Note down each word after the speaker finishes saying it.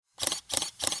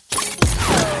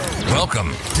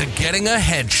Welcome to Getting a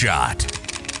Headshot,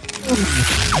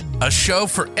 a show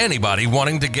for anybody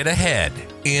wanting to get ahead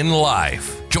in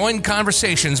life. Join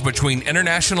conversations between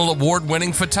international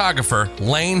award-winning photographer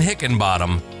Lane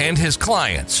Hickenbottom and his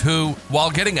clients who,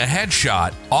 while getting a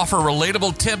headshot, offer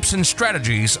relatable tips and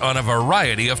strategies on a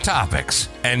variety of topics.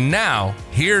 And now,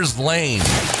 here's Lane.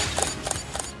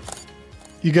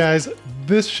 You guys,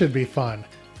 this should be fun.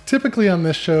 Typically on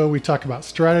this show, we talk about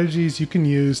strategies you can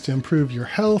use to improve your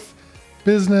health,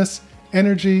 business,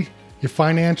 energy, your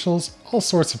financials, all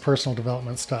sorts of personal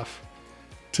development stuff.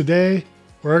 Today,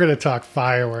 we're going to talk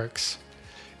fireworks.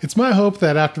 It's my hope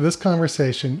that after this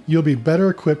conversation, you'll be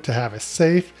better equipped to have a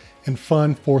safe and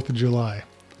fun 4th of July.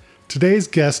 Today's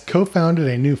guest co-founded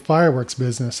a new fireworks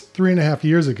business 3.5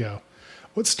 years ago.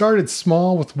 What started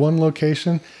small with one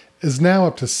location is now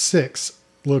up to 6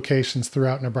 locations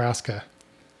throughout Nebraska.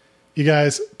 You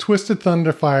guys, Twisted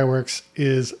Thunder Fireworks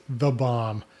is the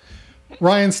bomb.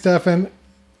 Ryan Steffen,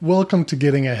 welcome to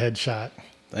Getting a Headshot.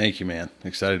 Thank you, man.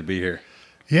 Excited to be here.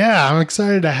 Yeah, I'm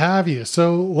excited to have you.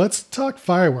 So let's talk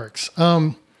fireworks.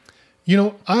 I've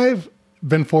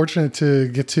been fortunate to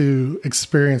get to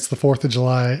experience the 4th of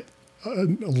July, a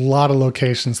lot of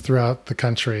locations throughout the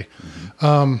country.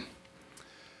 Mm-hmm.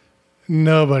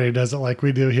 Nobody does it like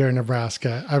we do here in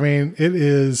Nebraska. I mean, it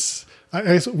is...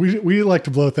 we like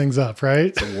to blow things up,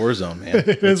 right? It's a war zone, man.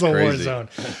 It is a war zone.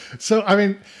 So, I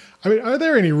mean, are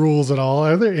there any rules at all?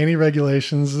 Are there any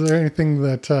regulations? Is there anything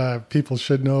that people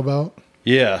should know about?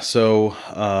 Yeah. So,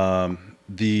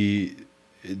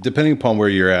 depending upon where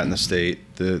you're at in the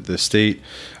state, the state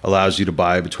allows you to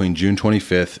buy between June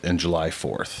 25th and July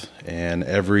 4th, and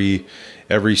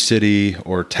every city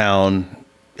or town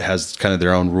has kind of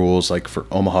their own rules. Like for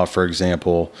Omaha, for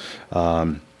example,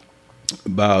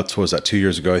 about 2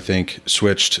 years ago, I think,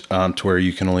 switched to where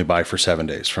you can only buy for 7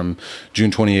 days, from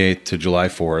June 28th to July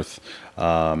 4th.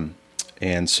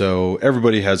 And so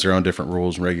everybody has their own different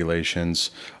rules and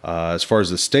regulations. As far as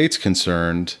the state's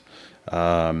concerned,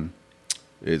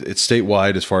 it's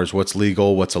statewide as far as what's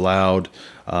legal, what's allowed.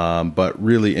 But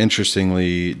really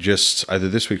interestingly, just either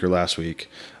this week or last week,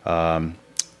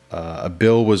 a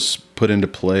bill was put into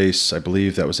place, I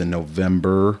believe that was in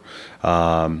November,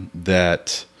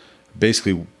 that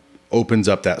basically opens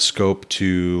up that scope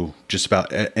to just about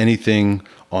anything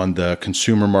on the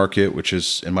consumer market, which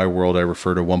is, in my world, I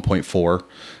refer to 1.4.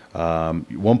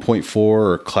 1.4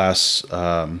 or Class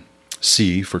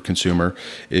C for consumer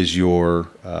is your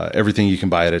everything you can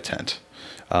buy at a tent.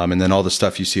 And then all the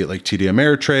stuff you see at like TD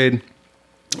Ameritrade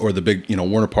or the big,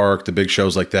 Warner Park, the big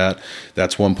shows like that,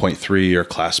 that's 1.3 or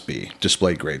Class B,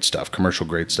 display grade stuff, commercial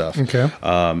grade stuff. Okay.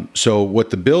 So what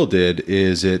the bill did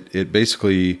is it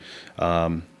basically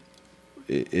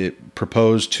it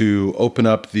proposed to open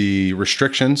up the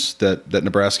restrictions that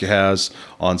Nebraska has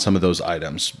on some of those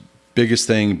items. Biggest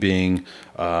thing being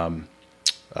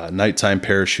nighttime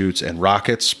parachutes and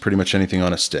rockets, pretty much anything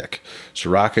on a stick. So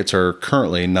rockets are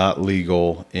currently not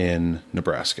legal in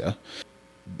Nebraska.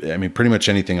 I mean, pretty much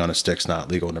anything on a stick's not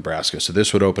legal in Nebraska. So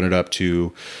this would open it up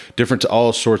to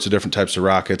all sorts of different types of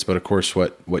rockets. But of course,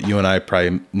 what you and I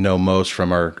probably know most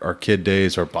from our kid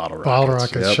days are bottle rockets. Bottle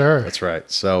rockets, yep, sure. That's right.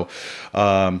 So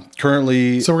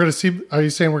currently... So we're going to see... Are you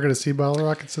saying we're going to see bottle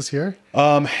rockets this year?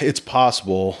 It's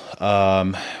possible.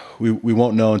 We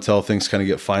won't know until things kind of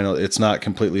get final. It's not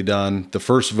completely done. The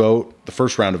first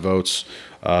round of votes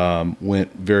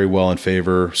went very well in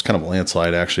favor. It was kind of a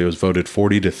landslide, actually. It was voted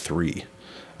 40-3.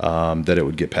 That it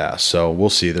would get passed. So we'll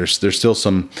see. There's still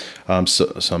some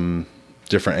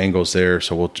different angles there.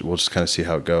 So we'll just kind of see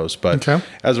how it goes. But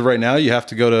As of right now, you have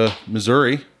to go to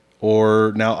Missouri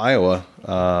or now Iowa.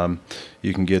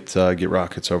 You can get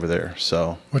rockets over there.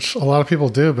 So which a lot of people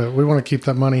do, but we want to keep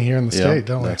that money here in the state,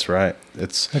 don't we? That's right.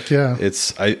 Yeah.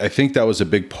 I think that was a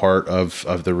big part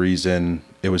of the reason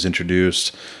it was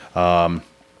introduced.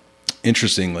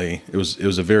 Interestingly, it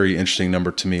was a very interesting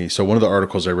number to me. So one of the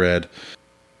articles I read,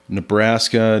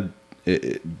 Nebraska,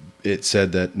 it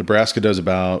said that Nebraska does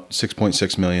about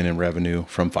 $6.6 million in revenue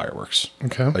from fireworks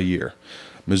a year.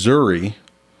 Missouri,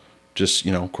 just,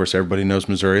 of course, everybody knows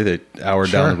Missouri. They hour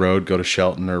down the road, go to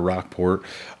Shelton or Rockport.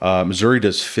 Missouri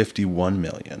does $51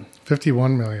 million.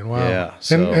 $51 million, wow. Yeah.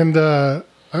 So and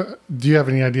do you have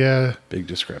any idea? Big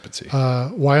discrepancy.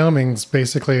 Wyoming's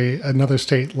basically another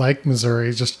state like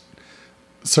Missouri, just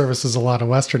services a lot of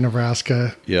Western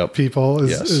Nebraska people.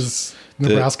 Is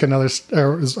Nebraska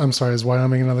is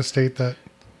Wyoming another state that?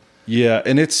 Yeah,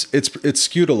 and it's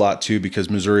skewed a lot too because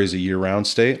Missouri is a year-round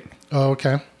state. Oh,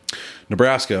 okay.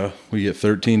 Nebraska, we get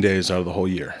 13 days out of the whole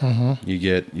year. Mm-hmm. You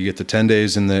get the 10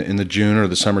 days in the June or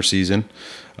the summer season,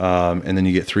 and then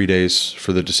you get 3 days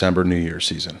for the December New Year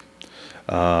season.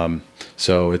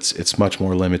 So it's much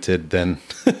more limited than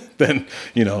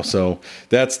so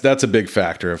that's a big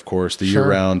factor, of course. The Sure.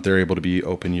 year round, they're able to be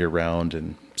open year round.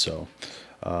 And so,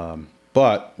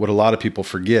 but what a lot of people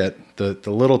forget, the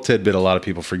little tidbit a lot of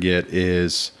people forget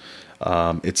is,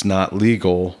 it's not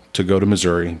legal to go to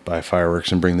Missouri, buy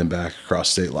fireworks and bring them back across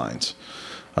state lines.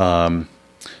 And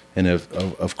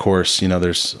of course,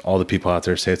 there's all the people out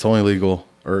there say it's only legal,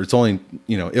 or it's only,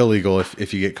 illegal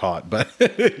if you get caught. But,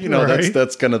 Right.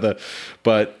 that's kind of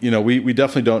but we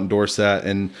definitely don't endorse that.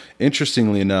 And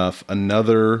interestingly enough,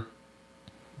 another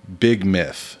big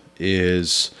myth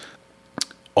is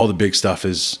all the big stuff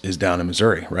is down in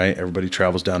Missouri, right? Everybody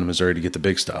travels down to Missouri to get the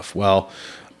big stuff. Well,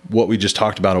 what we just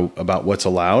talked about what's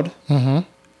allowed,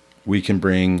 we can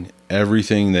bring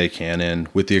everything they can in,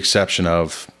 with the exception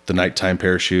of the nighttime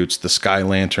parachutes. The sky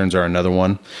lanterns are another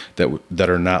one that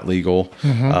are not legal.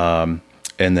 And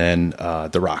then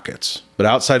the rockets. But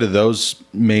outside of those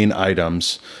main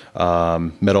items,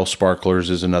 metal sparklers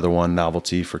is another one,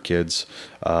 novelty for kids.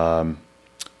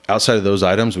 Outside of those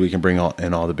items, we can bring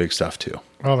in all the big stuff too.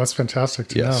 Oh, that's fantastic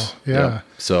to know. Yeah. Yep.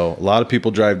 So a lot of people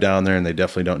drive down there and they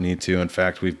definitely don't need to. In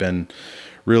fact, we've been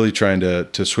really trying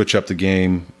to switch up the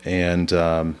game. And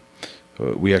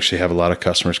we actually have a lot of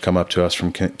customers come up to us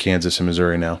from Kansas and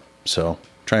Missouri now. So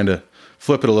trying to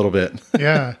flip it a little bit.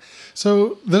 Yeah.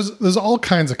 So there's all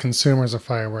kinds of consumers of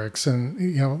fireworks,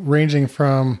 and ranging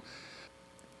from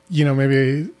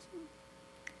maybe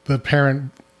the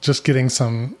parent just getting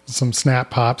some snap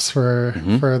pops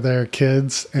for their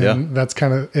kids, and that's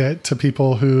kind of it, to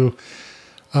people who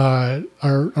are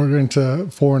into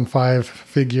 4 and 5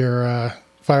 figure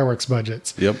fireworks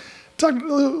budgets. Yep. Talk,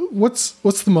 what's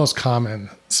the most common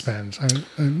spend?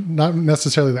 Not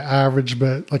necessarily the average,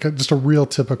 but like just a real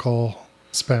typical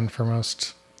spend for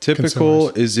most. Typical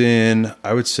consumers. is in,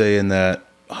 I would say, in that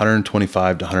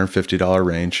 $125 to $150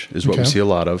 range is what we see a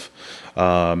lot of.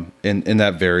 And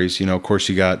that varies. Of course,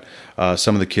 you got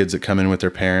some of the kids that come in with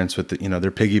their parents with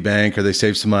their piggy bank, or they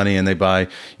save some money and they buy,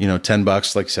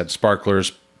 $10, like you said,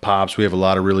 sparklers, pops. We have a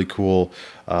lot of really cool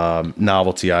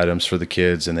novelty items for the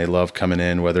kids, and they love coming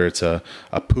in, whether it's a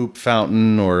poop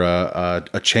fountain or a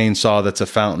chainsaw that's a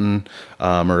fountain,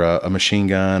 or a machine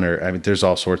gun, or there's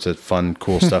all sorts of fun,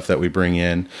 cool stuff that we bring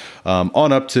in.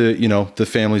 On up to the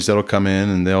families that'll come in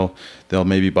and they'll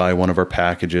maybe buy one of our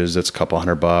packages that's a couple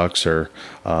 $100, or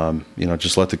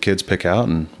just let the kids pick out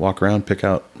and walk around, pick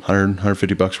out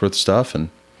 $150 worth of stuff, and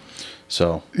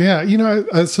so yeah,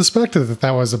 I suspected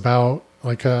that was about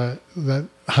like that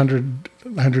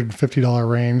 $150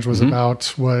 range was about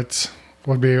what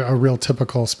would be a real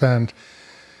typical spend.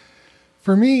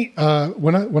 For me,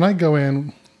 when I go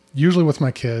in, usually with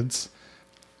my kids,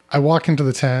 I walk into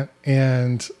the tent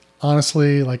and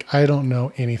honestly, like, I don't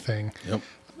know anything. Yep.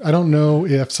 I don't know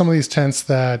if some of these tents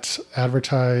that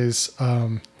advertise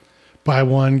buy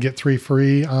one get 3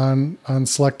 free on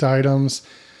select items.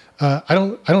 I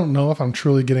don't know if I'm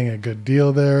truly getting a good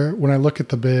deal there. When I look at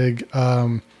the big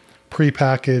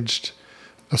prepackaged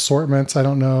assortments, I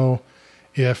don't know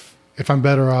if I'm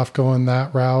better off going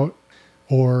that route,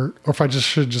 or if I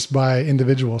should just buy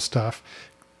individual stuff.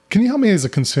 Can you help me as a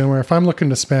consumer if I'm looking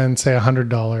to spend, say,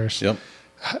 $100? Yep.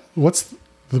 What's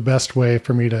the best way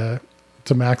for me to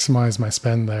maximize my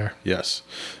spend there? Yes.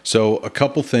 So a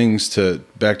couple things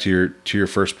back to your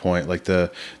first point, like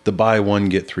the buy one,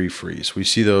 get 3 frees. We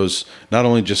see those not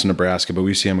only just in Nebraska, but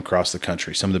we see them across the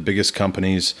country. Some of the biggest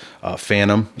companies,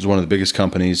 Phantom is one of the biggest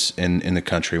companies in the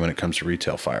country when it comes to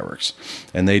retail fireworks.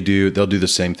 And they'll do the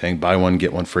same thing, buy one,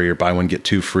 get 1 free, or buy one, get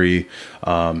 2 free.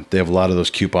 They have a lot of those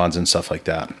coupons and stuff like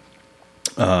that.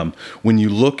 When you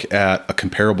look at a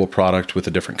comparable product with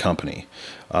a different company,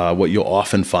 what you'll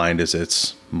often find is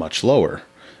it's much lower,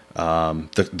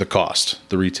 the cost,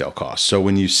 the retail cost. So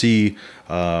when you see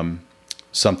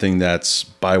something that's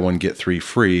buy one, get 3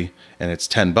 free, and it's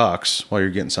 $10, well, you're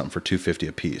getting something for $2.50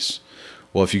 a piece.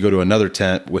 Well, if you go to another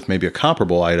tent with maybe a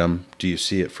comparable item, do you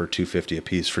see it for $2.50 a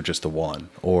piece for just the one?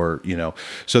 Or,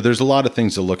 so there's a lot of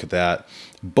things to look at that.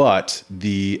 But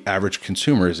the average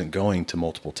consumer isn't going to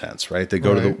multiple tents, right? They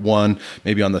go to the one,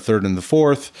 maybe on the 3rd and the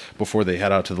 4th, before they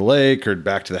head out to the lake or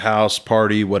back to the house,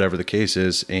 party, whatever the case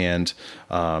is. And,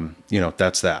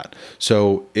 that's that.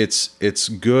 So it's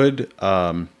good.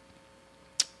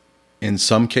 In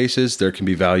some cases, there can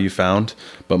be value found,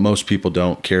 but most people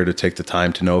don't care to take the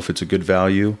time to know if it's a good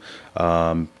value.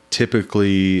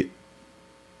 Typically,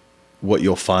 what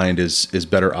you'll find is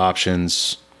better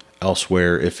options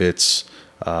elsewhere if it's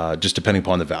just depending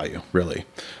upon the value, really.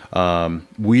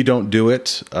 We don't do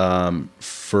it.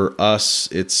 For us,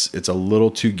 it's a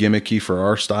little too gimmicky for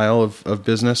our style of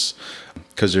business.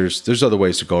 because there's other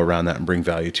ways to go around that and bring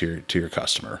value to your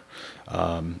customer.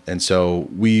 And so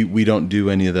we don't do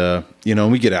any of the,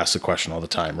 we get asked the question all the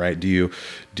time, right? Do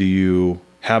you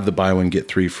have the buy one, get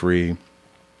 3 free?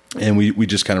 And we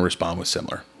just kind of respond with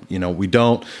similar. We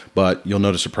don't, but you'll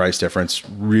notice a price difference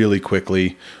really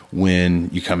quickly when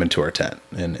you come into our tent.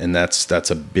 And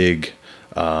that's a big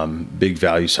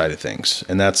value side of things.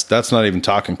 And that's not even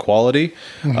talking quality,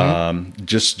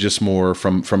 just more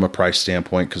from a price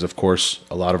standpoint. Because of course,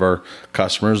 a lot of our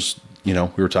customers, we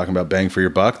were talking about bang for your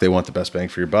buck. They want the best bang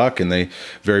for your buck, and they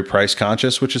very price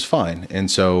conscious, which is fine. And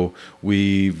so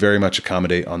we very much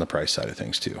accommodate on the price side of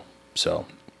things too. So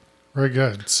very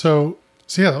good. So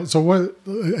what,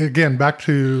 again, back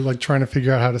to like trying to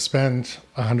figure out how to spend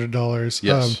 $100.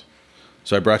 Yes.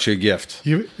 So I brought you a gift.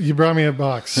 You brought me a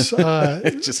box.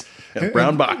 Just a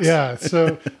brown box. Yeah.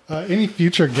 So any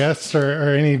future guests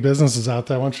or any businesses out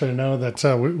there, I want you to know that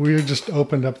we just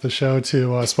opened up the show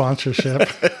to sponsorship.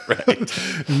 Right.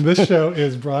 And this show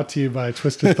is brought to you by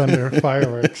Twisted Thunder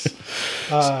Fireworks.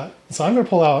 So I'm going to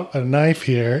pull out a knife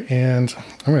here, and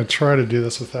I'm going to try to do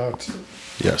this without...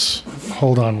 Yes.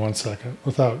 Hold on one second.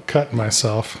 Without cutting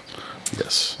myself.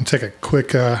 Yes. I'll take a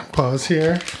quick pause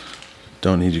here.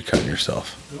 Don't need you cutting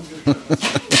yourself.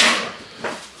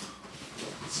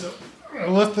 So I'm going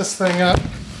to lift this thing up.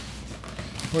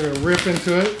 We're going to rip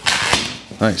into it.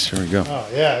 Nice. Here we go. Oh,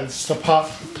 yeah. It's the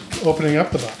pop opening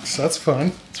up the box. That's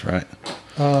fun. That's right.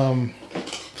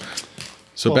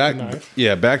 So back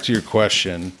to your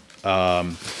question.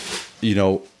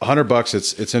 $100,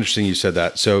 it's interesting you said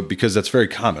that. So, because that's very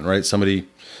common, right? Somebody,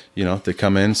 they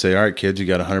come in and say, all right, kids, you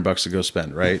got $100 to go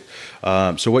spend, right?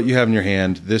 So what you have in your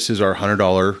hand, this is our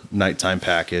 $100 nighttime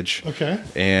package. Okay.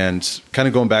 And kind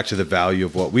of going back to the value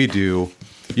of what we do,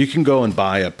 you can go and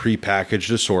buy a prepackaged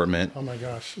assortment. Oh my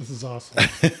gosh, this is awesome.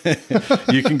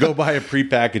 You can go buy a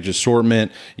prepackaged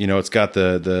assortment. It's got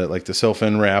the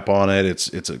cellophane wrap on it.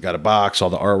 It's got a box, all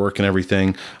the artwork and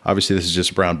everything. Obviously, this is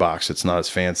just a brown box. It's not as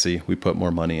fancy. We put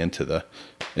more money into the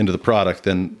product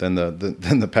than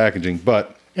the packaging,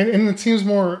 but and it seems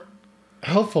more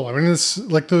helpful. I mean, it's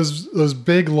like those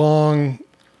big long,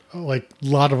 like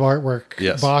lot of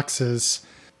artwork boxes.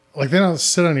 Like they don't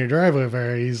sit on your driveway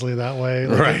very easily that way.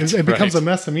 Like right. It becomes a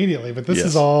mess immediately. But this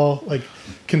is all like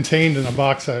contained in a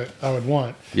box I would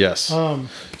want. Yes. So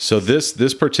this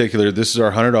is our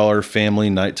 $100 family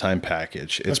nighttime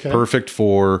package. It's perfect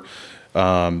for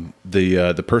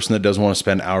the person that doesn't want to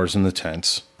spend hours in the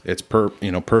tents. It's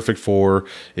perfect for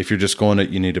if you're just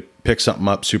you need to pick something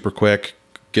up super quick,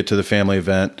 get to the family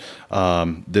event.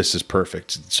 This is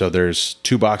perfect. So there's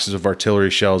 2 boxes of artillery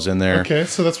shells in there. Okay,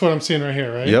 so that's what I'm seeing right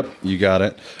here, right? Yep, you got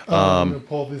it. I'm going to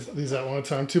pull these out one at a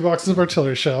time. 2 boxes of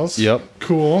artillery shells. Yep.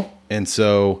 Cool. And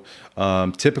so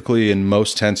typically in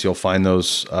most tents, you'll find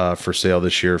those for sale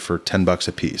this year for $10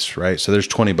 a piece, right? So there's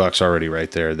 $20 already right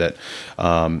there that,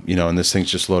 and this thing's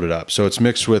just loaded up. So it's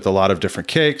mixed with a lot of different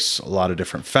cakes, a lot of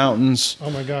different fountains.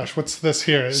 Oh my gosh, what's this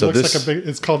here? It looks like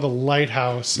it's called the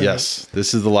Lighthouse. Yes,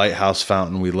 this is the Lighthouse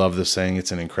fountain. We love this thing.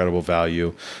 It's an incredible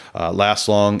value. Lasts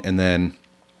long, and then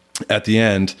at the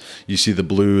end, you see the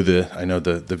blue. I know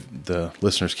the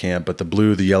listeners can't, but the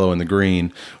blue, the yellow, and the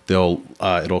green, it'll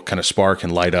kind of spark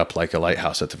and light up like a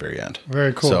lighthouse at the very end.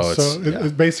 Very cool. So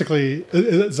it's basically,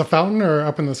 it's a fountain or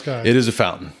up in the sky? It is a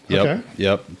fountain. Yep. Okay.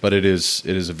 Yep. But it is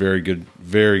a very good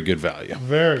value.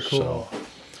 Very cool. So,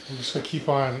 I'm just gonna keep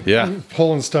on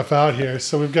pulling stuff out here.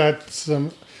 So we've got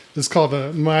some. This is called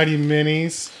the Mighty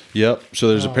Minis. Yep. So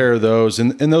there's a pair of those,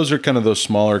 and those are kind of those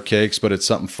smaller cakes, but it's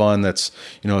something fun. That's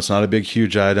it's not a big,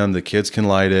 huge item. The kids can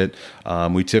light it.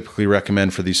 We typically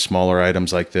recommend for these smaller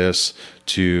items like this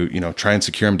to try and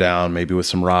secure them down, maybe with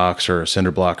some rocks or a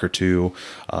cinder block or 2,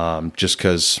 just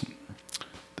because.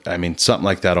 I mean, something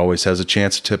like that always has a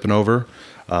chance of tipping over.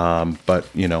 But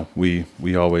we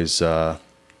always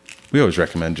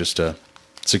recommend just to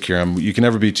secure them. You can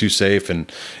never be too safe,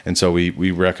 and so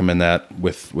we recommend that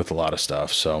with a lot of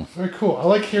stuff. So very cool. I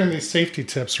like hearing these safety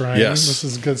tips, Ryan. Yes, this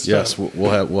is good stuff. Yes,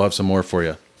 we'll have some more for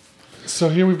you. So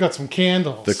here we've got some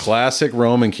candles. The classic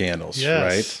Roman candles,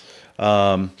 yes.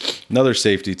 Right? Another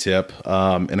safety tip,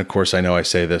 and of course I know I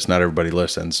say this, not everybody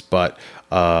listens, but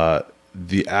you're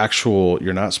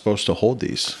not supposed to hold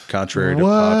these, contrary to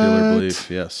popular belief.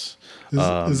 Yes.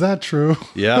 Is that true?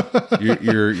 Yeah,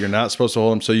 you're not supposed to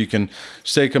hold them. So you can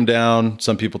stake them down.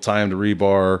 Some people tie them to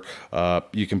rebar.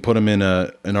 You can put them in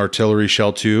an artillery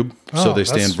shell tube, so they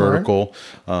stand vertical.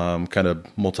 Kind of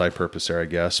multi-purpose there, I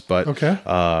guess. But okay.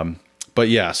 But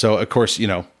yeah. So of course,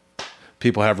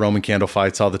 people have Roman candle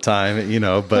fights all the time,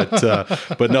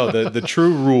 but no, the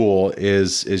true rule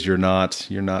is you're not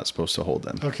supposed to hold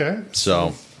them. Okay.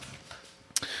 So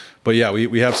but yeah,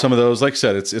 we have some of those. Like I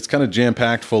said, it's kind of jam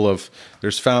packed full of.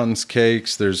 There's fountains,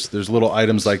 cakes. There's little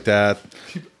items like that.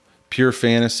 Pure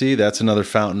Fantasy, that's another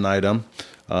fountain item.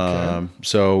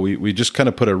 So we just kind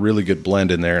of put a really good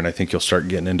blend in there, and I think you'll start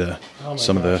getting into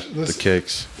some of the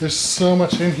cakes. There's so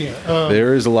much in here.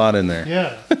 There is a lot in there.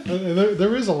 Yeah,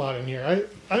 there is a lot in here.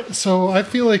 So I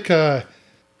feel like,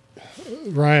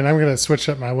 Ryan, I'm going to switch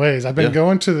up my ways. I've been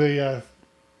going to the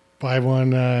buy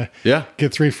one,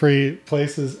 get 3 free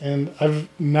places, and I've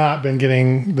not been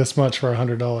getting this much for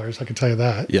 $100. I can tell you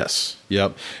that. Yes.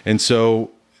 Yep. And so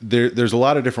there's a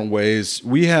lot of different ways.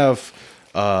 We have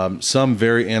some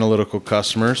very analytical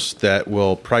customers that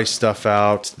will price stuff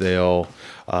out. They'll,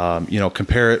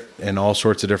 compare it and all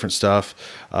sorts of different stuff.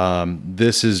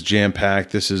 This is jam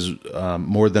packed. This is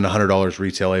more than $100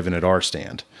 retail, even at our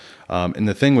stand. And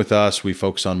the thing with us, we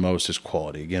focus on most is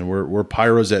quality. Again, we're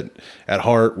pyros at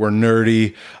heart. We're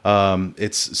nerdy.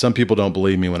 It's some people don't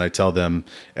believe me when I tell them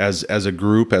as a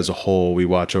group, as a whole, we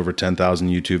watch over 10,000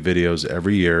 YouTube videos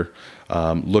every year,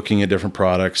 looking at different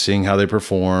products, seeing how they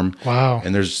perform. Wow.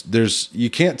 And there's you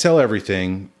can't tell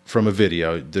everything from a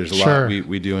video. There's a lot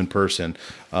we do in person.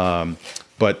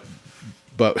 But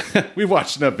we've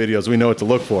watched enough videos. We know what to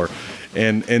look for.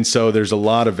 And so there's a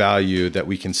lot of value that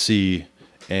we can see.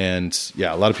 And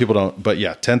yeah, a lot of people don't, but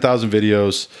yeah, 10,000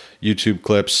 videos, YouTube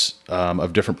clips,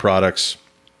 of different products.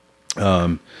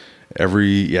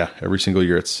 Every single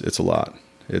year. It's a lot.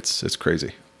 It's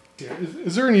crazy. Yeah.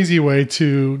 Is there an easy way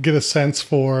to get a sense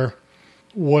for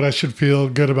what I should feel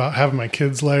good about having my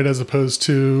kids light as opposed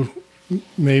to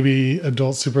maybe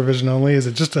adult supervision only? Is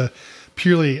it just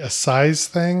purely a size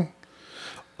thing?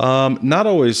 Not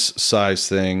always size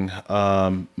thing.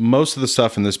 Most of the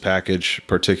stuff in this package,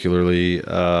 particularly,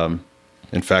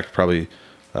 in fact, probably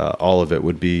all of it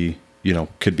would be,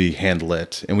 could be hand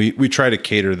lit. And we try to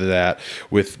cater to that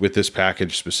with this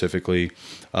package specifically.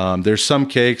 There's some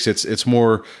cakes, it's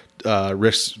more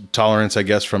risk tolerance, I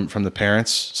guess, from the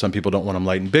parents. Some people don't want them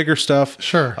lighting bigger stuff.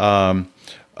 Sure.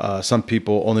 Some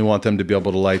people only want them to be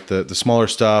able to light the smaller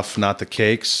stuff, not the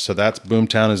cakes. So that's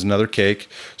Boomtown is another cake.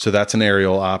 So that's an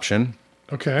aerial option.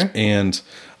 Okay. And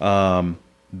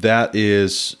that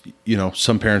is,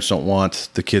 some parents don't want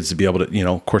the kids to be able to,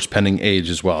 of course, pending age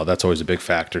as well. That's always a big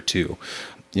factor too.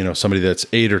 Somebody that's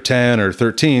 8 or 10 or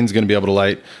 13 is going to be able to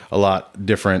light a lot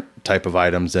different type of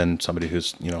items than somebody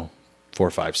who's, 4,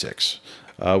 5, 6.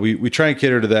 We try and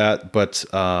cater to that, but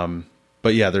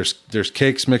yeah, there's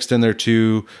cakes mixed in there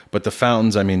too. But the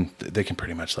fountains, they can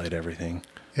pretty much light everything.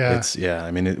 Yeah.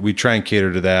 We try and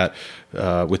cater to that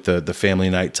with the family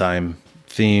nighttime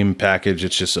theme package.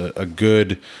 It's just a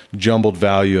good jumbled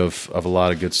value of a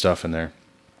lot of good stuff in there.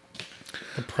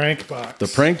 The prank box. The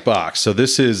prank box. So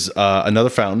this is another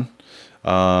fountain.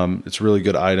 It's a really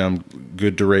good item,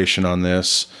 good duration on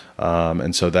this.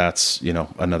 And so that's,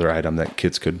 another item that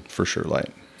kids could for sure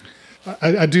light.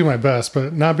 I do my best,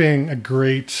 but not being a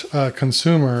great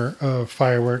consumer of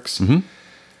fireworks. Mm-hmm.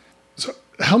 So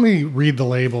help me read the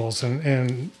labels.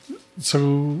 And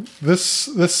so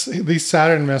these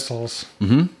Saturn missiles,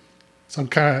 mm-hmm. so I'm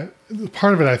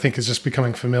part of it, I think, is just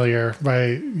becoming familiar by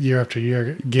year after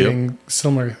year, getting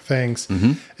similar things.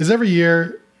 Mm-hmm. Is every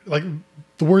year, like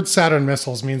the word Saturn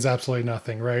missiles means absolutely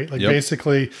nothing, right? Like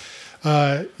basically...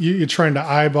 you're trying to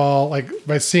eyeball, like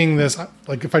by seeing this,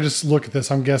 like if I just look at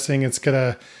this, I'm guessing it's going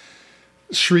to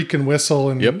shriek and whistle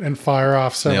and fire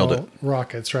off several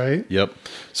rockets, right? Yep.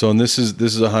 So, and this is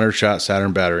a 100-shot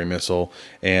Saturn battery missile,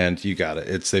 and you got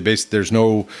it. There's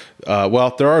no,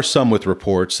 there are some with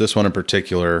reports. This one in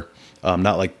particular,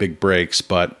 not like big breaks,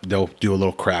 but they'll do a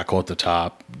little crackle at the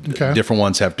top. Okay. Different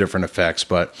ones have different effects,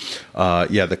 but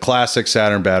the classic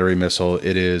Saturn battery missile,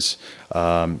 it is,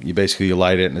 you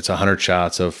light it and it's 100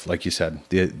 shots of, like you said,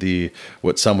 the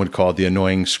what some would call the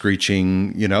annoying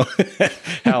screeching,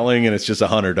 howling, and it's just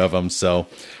 100 of them. So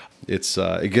it's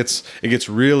it gets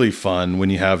really fun when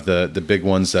you have the big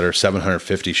ones that are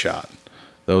 750 shot.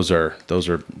 Those are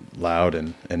loud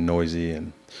and noisy.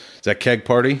 And is that keg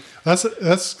party? That's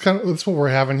what we're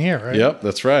having here, right? Yep,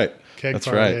 that's right. Keg that's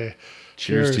party. Right.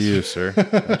 Cheers to you, sir.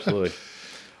 Absolutely.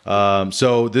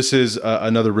 So this is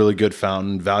another really good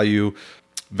fountain. Value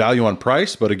on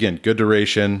price, but again, good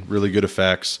duration, really good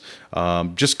effects,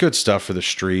 just good stuff for the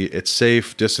street. It's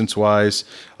safe distance-wise.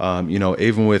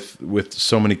 Even with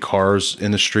so many cars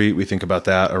in the street, we think about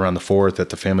that around the 4th at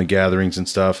the family gatherings and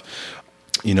stuff.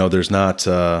 There's not,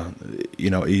 you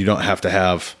don't have to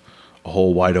have a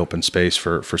whole wide open space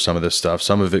for some of this stuff.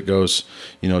 Some of it goes,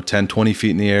 10, 20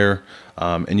 feet in the air.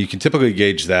 And you can typically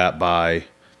gauge that by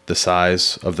the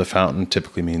size of the fountain.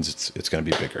 Typically means it's going to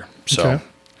be bigger. So, okay.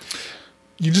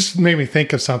 You just made me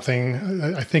think of something.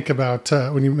 I think about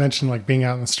when you mentioned like being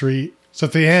out in the street. So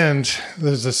at the end,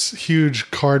 there's this huge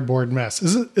cardboard mess.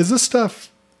 Is this stuff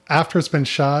after it's been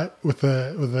shot with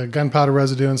the gunpowder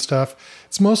residue and stuff?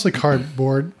 It's mostly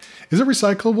cardboard. Is it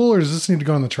recyclable, or does this need to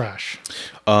go in the trash?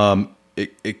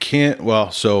 It can't. Well,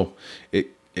 so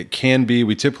it can be.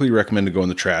 We typically recommend to go in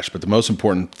the trash, but the most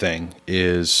important thing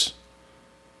is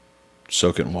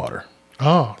soak it in water.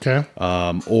 Oh, okay.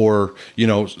 Or,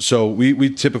 so we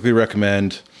typically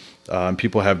recommend,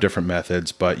 people have different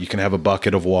methods, but you can have a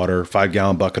bucket of water,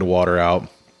 5-gallon bucket of water out.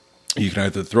 You can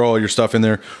either throw all your stuff in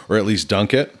there or at least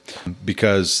dunk it,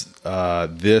 because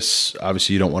this,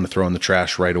 obviously, you don't want to throw in the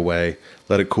trash right away.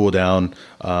 Let it cool down.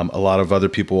 A lot of other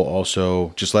people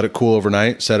also just let it cool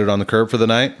overnight, set it on the curb for the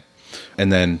night,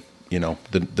 and then,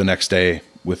 the next day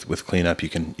with cleanup, you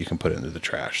can put it into the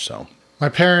trash. So my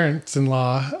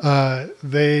parents-in-law,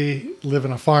 they live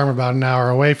in a farm about an hour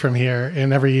away from here,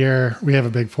 and every year we have a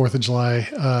big 4th of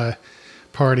July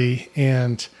party,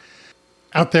 and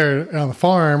out there on the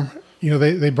farm,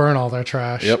 they burn all their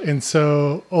trash. Yep. And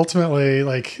so ultimately,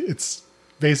 like, it's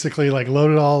basically like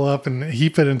load it all up and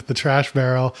heap it into the trash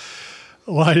barrel,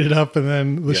 light it up, and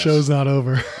then the show's not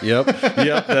over. Yep.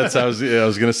 That's I was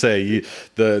going to say.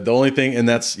 The only thing, and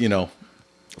that's,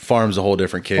 farm's a whole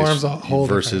different case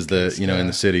versus in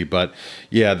the city. But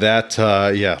yeah,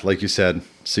 that, like you said,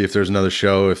 see if there's another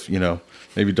show, if,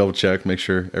 maybe double check, make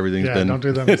sure everything's been don't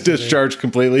do that discharged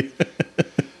completely.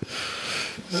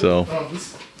 So,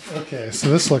 okay. So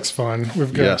this looks fun.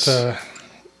 We've got,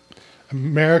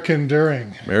 American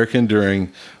Enduring.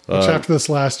 Which after this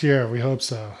last year, we hope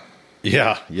so.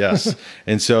 Yeah. Yes.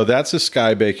 And so that's a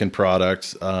Sky Bacon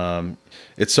product.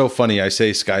 It's so funny. I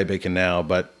say Sky Bacon now,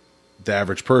 but the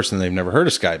average person, they've never heard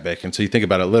of Sky Bacon. So you think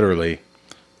about it literally,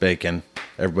 bacon.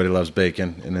 Everybody loves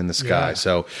bacon and in the sky. Yeah.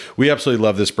 So we absolutely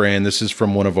love this brand. This is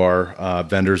from one of our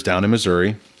vendors down in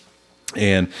Missouri.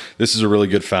 And this is a really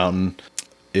good fountain.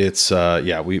 It's,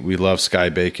 we love Sky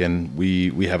Bacon.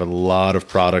 We have a lot of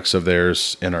products of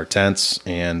theirs in our tents,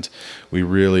 and we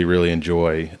really, really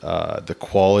enjoy the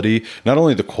quality. Not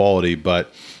only the quality,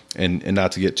 but, and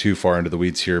not to get too far into the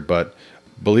weeds here, but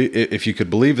if you could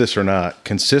believe this or not,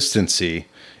 consistency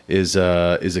is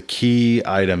a key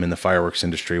item in the fireworks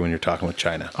industry when you're talking with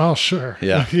China. Oh, sure.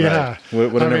 Yeah. Yeah.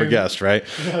 Right. Would have never guessed, right?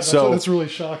 Yeah, that's really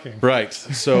shocking. Right.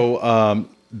 So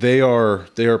they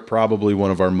are probably one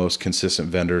of our most consistent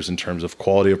vendors in terms of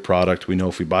quality of product. We know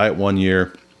if we buy it 1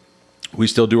 year, we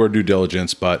still do our due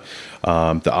diligence, but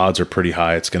the odds are pretty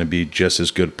high it's going to be just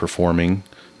as good performing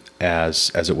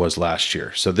as it was last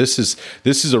year. So this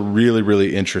is a really,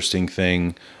 really interesting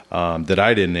thing that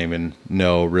I didn't even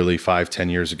know really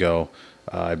 5-10 years ago.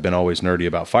 I've been always nerdy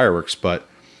about fireworks, but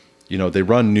they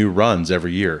run new runs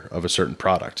every year of a certain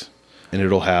product, and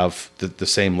it'll have the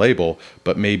same label,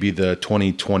 but maybe the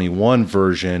 2021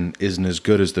 version isn't as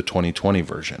good as the 2020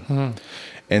 version. Mm-hmm.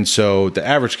 And so the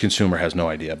average consumer has no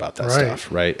idea about that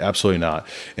stuff, right? Absolutely not.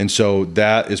 And so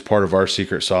that is part of our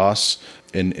secret sauce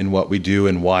in what we do,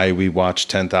 and why we watch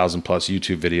 10,000 plus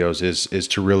YouTube videos is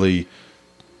to really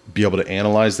be able to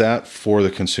analyze that for the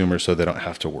consumer so they don't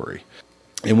have to worry.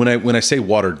 And when I say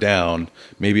watered down,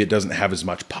 maybe it doesn't have as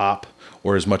much pop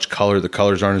or as much color. The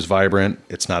colors aren't as vibrant.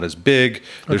 It's not as big.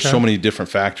 There's so many different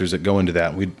factors that go into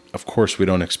that. Of course, we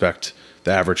don't expect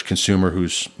the average consumer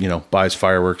who's, buys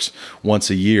fireworks once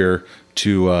a year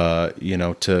to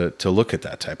look at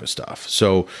that type of stuff.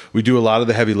 So we do a lot of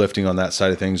the heavy lifting on that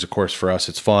side of things. Of course, for us,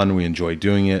 it's fun. We enjoy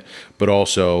doing it, but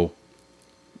also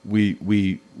we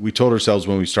told ourselves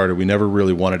when we started, we never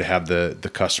really wanted to have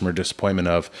the customer disappointment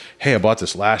of, hey, I bought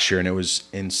this last year and it was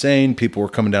insane. People were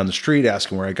coming down the street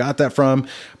asking where I got that from,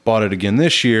 bought it again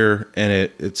this year and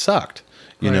it sucked,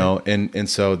 you know? And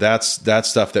so that's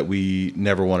stuff that we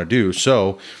never want to do.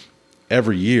 So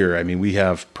every year, we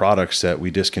have products that we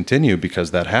discontinue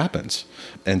because that happens.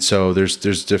 And so there's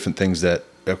different things that,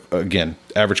 again,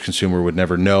 average consumer would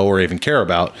never know or even care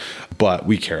about, but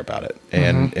we care about it.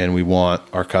 And we want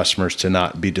our customers to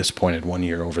not be disappointed 1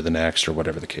 year over the next or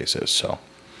whatever the case is. So,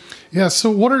 yeah.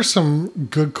 So what are some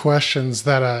good questions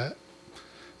that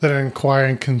an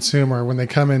inquiring consumer, when they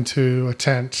come into a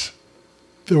tent,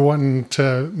 they're wanting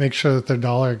to make sure that their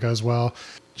dollar goes well?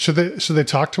 Should they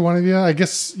talk to one of you? I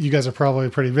guess you guys are probably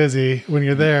pretty busy when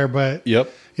you're there, but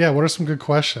yep. Yeah, what are some good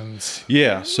questions?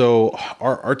 Yeah, so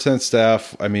our tent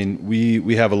staff,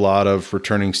 we have a lot of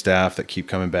returning staff that keep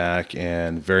coming back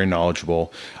and very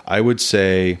knowledgeable. I would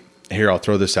say, here, I'll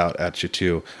throw this out at you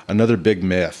too. Another big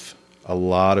myth a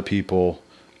lot of people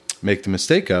make the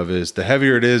mistake of is the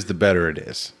heavier it is, the better it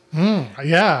is.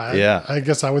 Yeah. I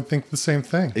guess I would think the same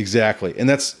thing. Exactly. And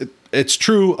It's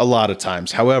true a lot of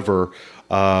times. However,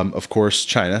 of course,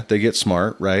 China, they get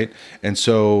smart, right? And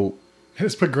so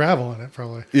Just put gravel in it,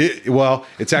 probably.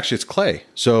 it's clay.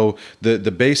 So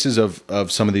the bases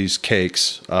of some of these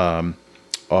cakes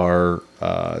are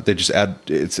they just add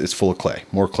it's full of clay,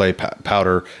 more clay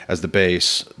powder as the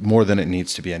base, more than it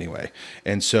needs to be anyway.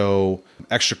 And so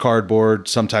extra cardboard.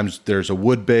 Sometimes there's a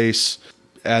wood base.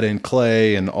 Add in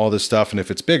clay and all this stuff, and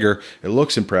if it's bigger, it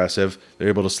looks impressive. They're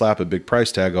able to slap a big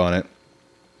price tag on it.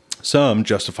 Some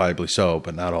justifiably so,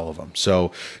 but not all of them.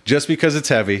 So just because it's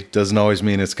heavy doesn't always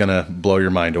mean it's going to blow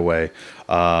your mind away.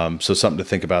 So something to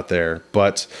think about there.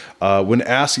 But when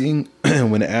asking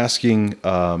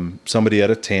somebody at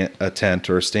a tent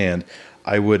or a stand,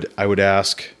 I would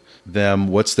ask them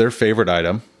what's their favorite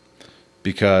item,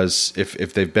 because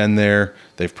if they've been there,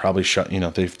 they've probably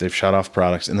they've shot off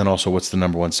products, and then also what's the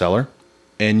number one seller.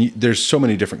 And there's so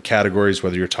many different categories,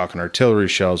 whether you're talking artillery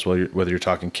shells, whether you're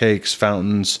talking cakes,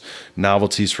 fountains,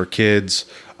 novelties for kids.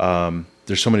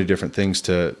 There's so many different things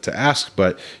to ask,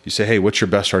 but you say, hey, what's your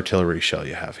best artillery shell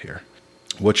you have here?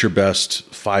 What's your best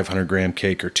 500 gram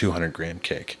cake or 200 gram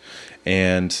cake?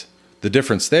 And the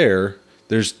difference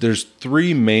there's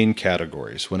three main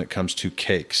categories when it comes to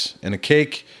cakes. And a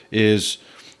cake is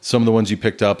some of the ones you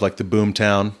picked up, like the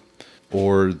Boomtown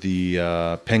or the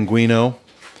Penguino.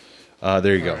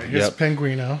 There you go. Right, here's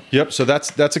Penguino. Yep. So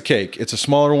that's a cake. It's a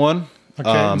smaller one.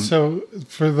 Okay. So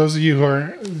for those of you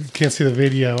who can't see the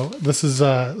video, this is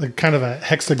kind of a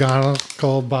hexagonal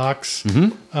box.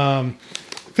 Mm-hmm.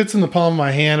 Fits in the palm of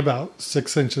my hand, about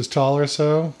 6 inches tall or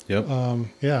so. Yep.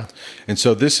 Yeah. And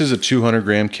so this is a 200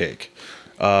 gram cake.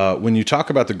 When you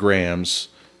talk about the grams,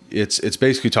 it's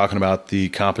basically talking about the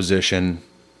composition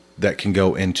that can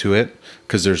go into it,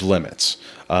 because there's limits.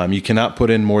 You cannot put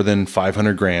in more than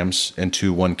 500 grams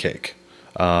into one cake.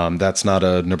 That's not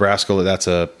a Nebraska. That's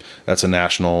a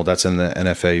national. That's in the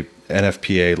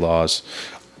NFPA laws.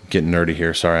 Getting nerdy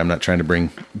here. Sorry, I'm not trying to bring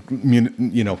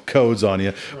codes on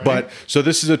you. Right. But so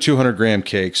this is a 200 gram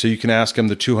cake. So you can ask them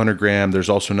the 200 gram. There's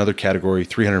also another category,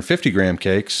 350 gram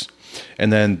cakes.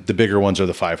 And then the bigger ones are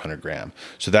the 500 gram.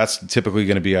 So that's typically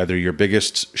going to be either your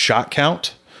biggest shot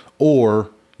count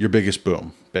or your biggest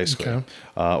boom, basically, okay.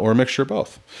 Or a mixture of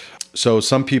both. So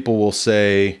some people will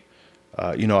say,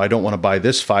 I don't want to buy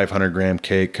this 500 gram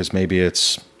cake because maybe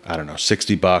it's, I don't know,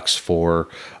 $60 for,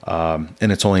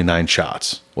 and it's only 9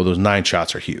 shots. Well, those 9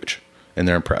 shots are huge and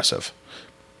they're impressive.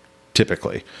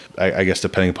 Typically, I guess,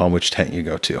 depending upon which tent you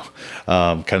go to,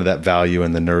 kind of that value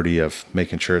and the nerdy of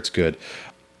making sure it's good.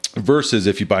 Versus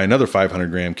if you buy another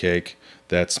 500 gram cake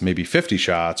that's maybe 50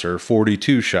 shots or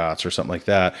 42 shots or something like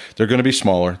that, they're going to be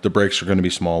smaller. The breaks are going to be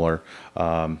smaller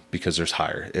because there's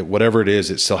higher. Whatever it is,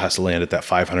 it still has to land at that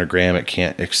 500 gram. It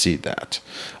can't exceed that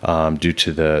due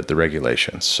to the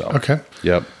regulations. So okay,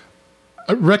 yep.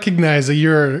 I recognize that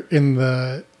you're in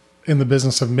the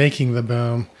business of making the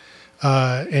boom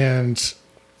and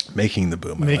making the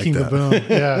boom. Making the boom.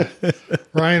 Yeah,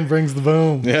 Ryan brings the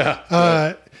boom.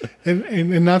 Yeah.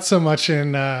 And not so much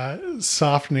in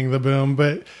softening the boom,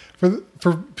 but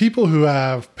for people who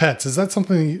have pets, is that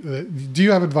something? Do you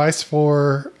have advice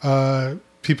for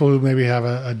people who maybe have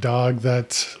a dog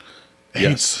that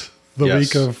hates the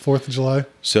week of 4th of July?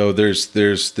 So this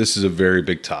is a very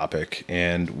big topic,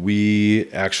 and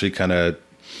we actually kind of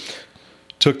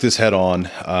took this head on.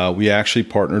 We actually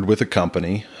partnered with a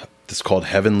company that's called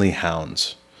Heavenly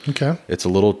Hounds. Okay, it's a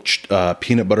little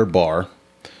peanut butter bar.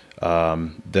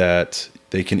 That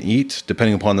they can eat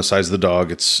depending upon the size of the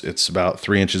dog. It's about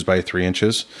 3 inches by 3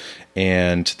 inches,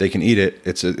 and they can eat it.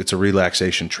 It's a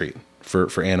relaxation treat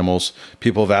for animals.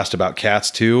 People have asked about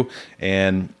cats too,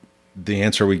 and the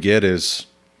answer we get is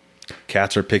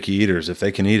cats are picky eaters. If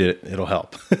they can eat it, it'll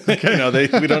help. Okay.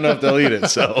 We don't know if they'll eat it.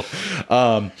 So,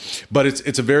 but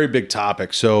it's a very big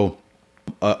topic. So,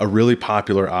 a really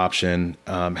popular option.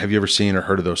 Have you ever seen or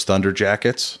heard of those Thunder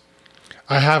Jackets?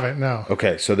 I haven't, no.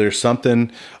 Okay, so there's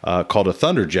something called a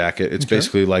Thunder Jacket. It's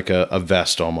basically like a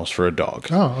vest almost for a dog.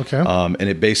 Oh, okay. And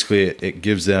it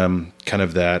gives them kind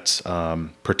of that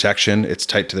protection. It's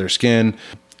tight to their skin,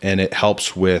 and it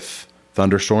helps with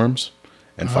thunderstorms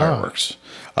and fireworks.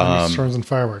 Thunderstorms and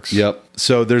fireworks. Yep.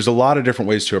 So there's a lot of different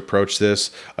ways to approach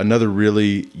this. Another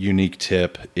really unique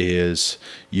tip is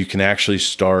you can actually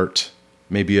start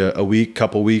maybe a week,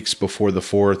 couple weeks before the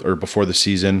 4th or before the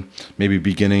season, maybe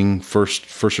beginning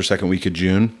first or second week of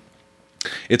June.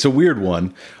 It's a weird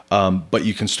one, but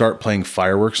you can start playing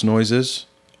fireworks noises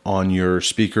on your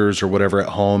speakers or whatever at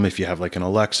home if you have like an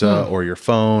Alexa or your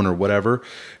phone or whatever.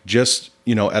 Just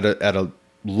at a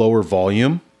lower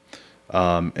volume,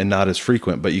 and not as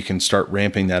frequent, but you can start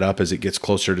ramping that up as it gets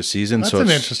closer to season. That's so an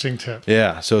it's, interesting tip.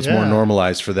 yeah, so it's more Yeah.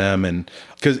 normalized for them. And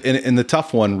because and the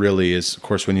tough one really is, of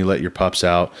course, when you let your pups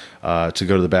out to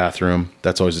go to the bathroom.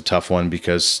 That's always a tough one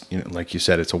because, like you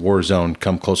said, it's a war zone.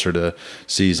 Come closer to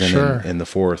season Sure. in the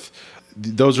fourth.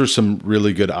 Those are some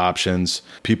really good options.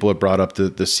 People have brought up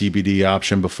the CBD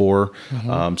option before.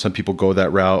 Some people go that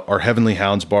route. Our Heavenly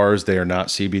Hounds bars, they are not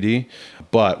CBD.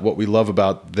 But what we love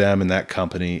about them and that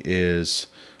company is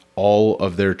all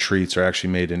of their treats are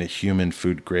actually made in a human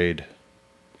food grade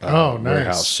Oh, nice.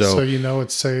 warehouse. So you know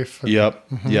it's safe. Yep.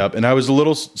 And I was a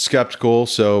little skeptical.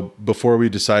 So before we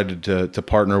decided to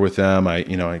partner with them,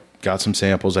 I got some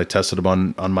samples. I tested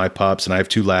them on my pups, and I have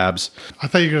 2 labs. I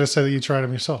thought you were going to say that you tried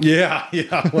them yourself. Yeah.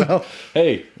 Well,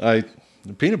 hey,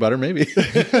 peanut butter maybe.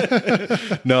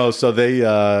 No, so they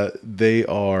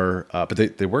are,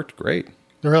 but they worked great.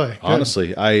 Really? Good.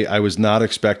 Honestly, I was not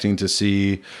expecting to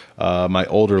see my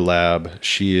older lab.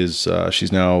 She's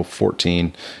now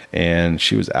 14, and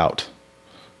she was out.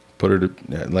 Put her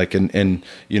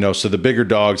to so the bigger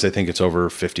dogs, I think it's over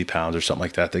 50 pounds or something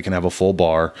like that. They can have a full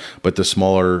bar, but the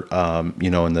smaller,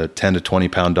 in the 10 to 20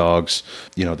 pound dogs,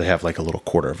 they have like a little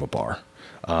quarter of a bar.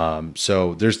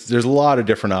 So there's a lot of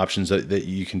different options that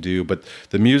you can do, but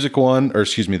the music one, or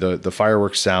excuse me, the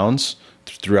fireworks sounds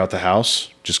throughout the house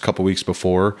just a couple weeks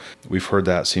before, we've heard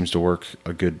that seems to work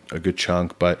a good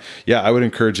chunk. But yeah, I would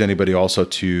encourage anybody also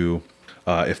to,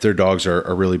 if their dogs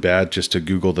are really bad, just to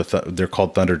Google they're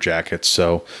called Thunder Jackets.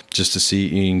 So just to see,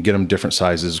 you can get them different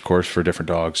sizes, of course, for different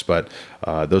dogs, but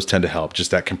those tend to help.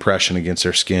 Just that compression against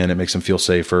their skin, it makes them feel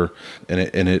safer, and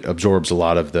it absorbs a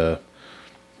lot of the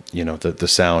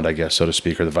sound, I guess, so to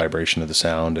speak, or the vibration of the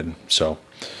sound. And so,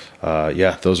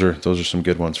 those are some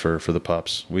good ones for the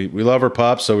pups. We love our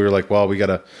pups, so we were like, well, we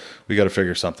gotta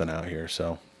figure something out here.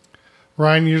 So,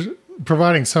 Ryan, you're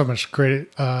providing so much great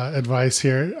advice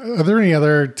here. Are there any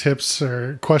other tips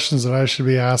or questions that I should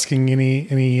be asking?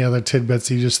 Any other tidbits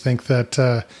you just think that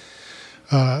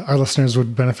our listeners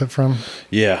would benefit from?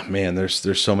 Yeah, man,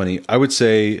 there's so many. I would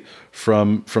say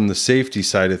from the safety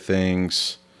side of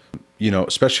things,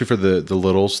 especially for the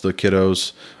littles, the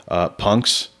kiddos,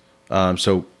 punks.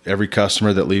 So every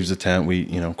customer that leaves the tent,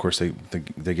 of course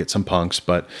they get some punks,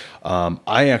 but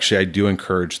I do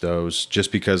encourage those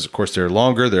just because, of course, they're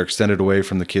longer, they're extended away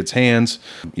from the kids' hands,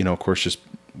 of course, just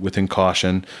within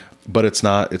caution, but it's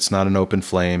not an open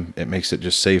flame. It makes it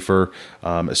just safer.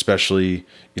 Especially,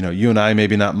 you and I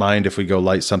maybe not mind if we go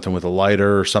light something with a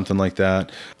lighter or something like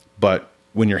that, but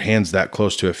when your hand's that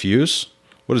close to a fuse,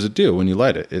 what does it do when you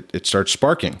light it? It starts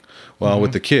sparking. Well,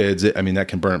 with the kids, that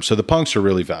can burn them. So the punks are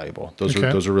really valuable. Those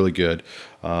are really good.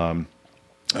 I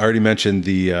already mentioned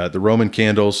the Roman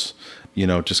candles.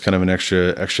 Just kind of an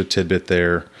extra tidbit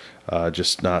there.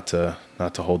 Just not to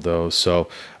hold those. So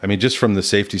just from the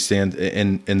safety stand,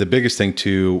 and the biggest thing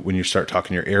too, when you start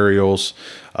talking your aerials,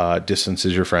 distance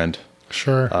is your friend.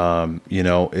 Sure.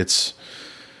 It's.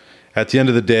 At the end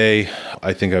of the day,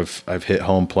 I think I've hit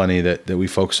home plenty that we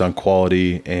focus on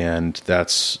quality, and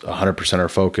that's 100% our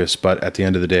focus. But at the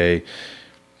end of the day,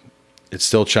 it's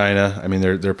still China.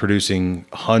 They're producing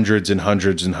hundreds and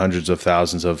hundreds and hundreds of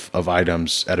thousands of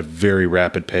items at a very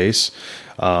rapid pace,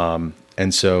 and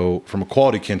so from a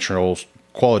quality control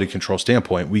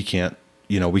standpoint, we can't.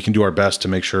 We can do our best to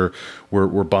make sure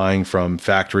we're buying from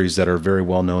factories that are very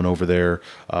well known over there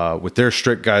with their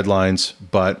strict guidelines,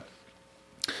 but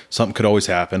something could always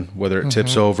happen, whether it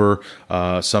tips over,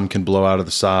 some can blow out of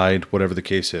the side, whatever the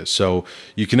case is. So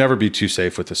you can never be too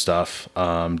safe with this stuff.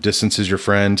 Distance is your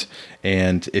friend.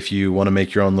 And if you want to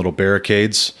make your own little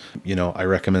barricades, I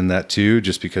recommend that too,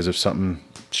 just because if something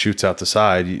shoots out the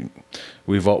side,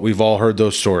 we've all heard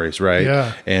those stories, right?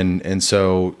 Yeah. And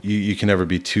so you can never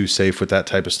be too safe with that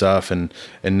type of stuff, and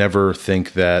never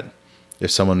think that if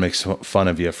someone makes fun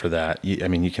of you for that, you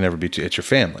can never be too, it's your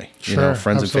family, Sure,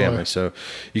 friends absolutely. and family. So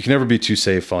you can never be too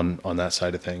safe on that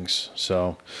side of things.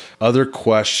 So other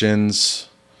questions,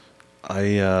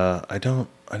 I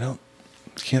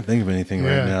can't think of anything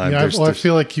right now. I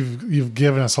feel like you've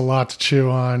given us a lot to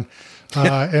chew on.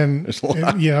 There's a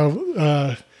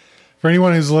lot. For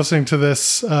anyone who's listening to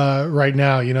this right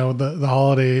now, the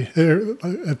holiday,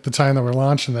 at the time that we're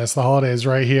launching this, the holiday is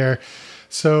right here.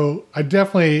 So I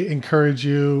definitely encourage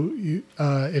you,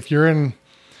 if you're in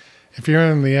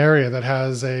the area that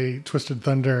has a Twisted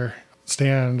Thunder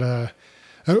stand,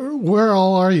 where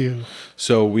all are you?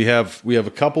 So we have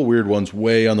a couple weird ones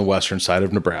way on the western side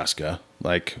of Nebraska.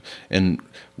 And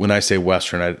when I say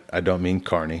western, I don't mean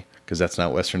Kearney, because that's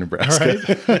not Western Nebraska.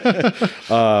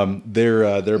 Right.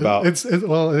 They're about It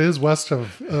is west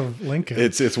of Lincoln.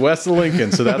 it's west of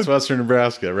Lincoln, so that's Western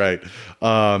Nebraska, right?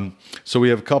 So we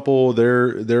have a couple.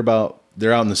 They're out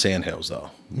in the Sandhills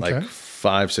though, like Okay.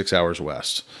 5-6 hours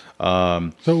west.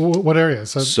 So what area?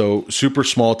 So super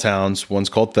small towns. One's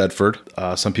called Thedford.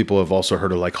 Some people have also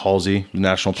heard of like Halsey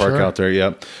National Park Sure. out there.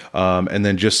 Yep. And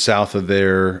then just south of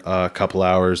there, a couple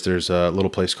hours, there's a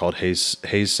little place called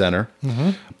Hayes Center.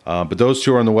 But those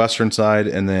two are on the western side.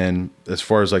 And then as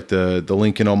far as like the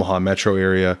Lincoln, Omaha metro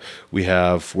area, we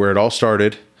have where it all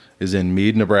started is in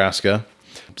Mead, Nebraska.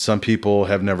 Some people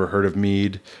have never heard of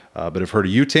Mead, but have heard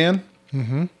of Utan.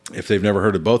 If they've never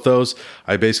heard of both those,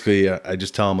 I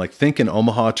just tell them, like, think in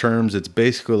Omaha terms. It's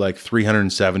basically like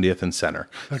 370th and Center.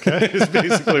 Okay. It's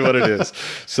basically what it is.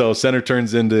 So Center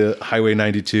turns into Highway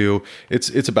 92.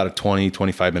 It's about a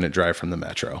 25 minute drive from the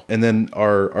metro. And then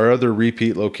our other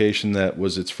repeat location that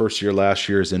was its first year last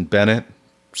year is in Bennett,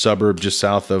 suburb just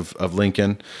south of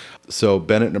Lincoln. So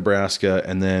Bennett, Nebraska,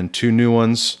 and then two new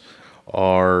ones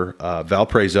are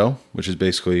Valparaiso, which is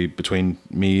basically between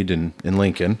Mead and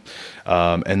Lincoln.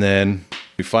 And then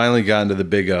we finally got into the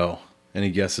Big O. Any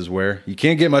guesses where? You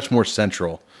can't get much more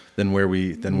central than where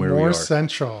we are. More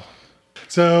central.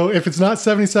 So if it's not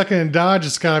 72nd and Dodge,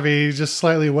 it's got to be just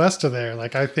slightly west of there.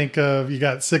 Like I think of, you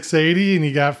got 680 and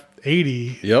you got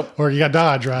 80. Yep. Or you got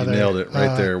Dodge rather. You nailed it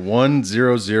right there.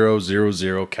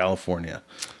 10000 California.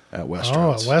 At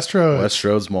Westroads.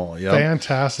 Westroads Mall. Yeah.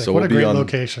 Fantastic. So what a great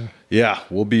location. Yeah.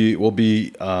 We'll be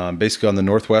basically on the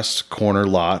northwest corner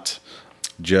lot,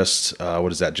 just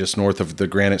just north of the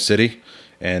Granite City,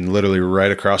 and literally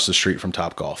right across the street from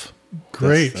Topgolf.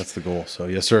 Great. That's the goal. So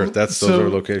yes, sir. Those are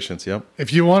locations. Yep.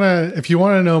 If you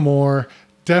wanna know more,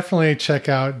 definitely check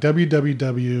out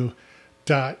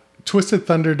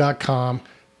www.twistedthunder.com.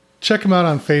 Check them out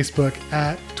on Facebook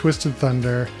at Twisted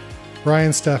Thunder.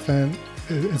 Ryan Steffen,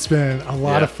 it's been a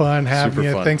lot of fun having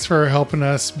you. Fun. Thanks for helping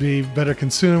us be better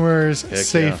consumers,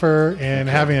 safer, and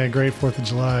having a great 4th of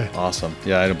July. Awesome.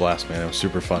 Yeah, I had a blast, man. It was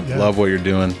super fun. Yeah. Love what you're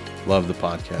doing. Love the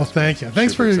podcast. Well, thank you.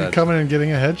 Thanks for coming and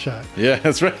getting a headshot. Yeah,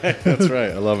 that's right. That's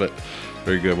right. I love it.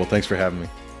 Very good. Well, thanks for having me.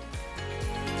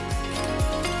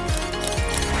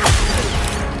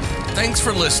 Thanks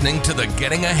for listening to the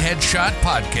Getting a Headshot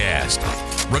podcast,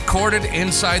 recorded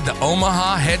inside the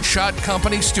Omaha Headshot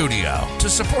Company studio. To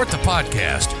support the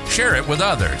podcast, share it with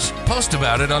others, post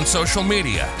about it on social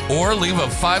media, or leave a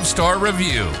 5-star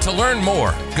review. To learn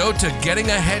more, go to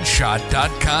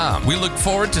gettingaheadshot.com. We look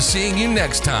forward to seeing you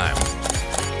next time.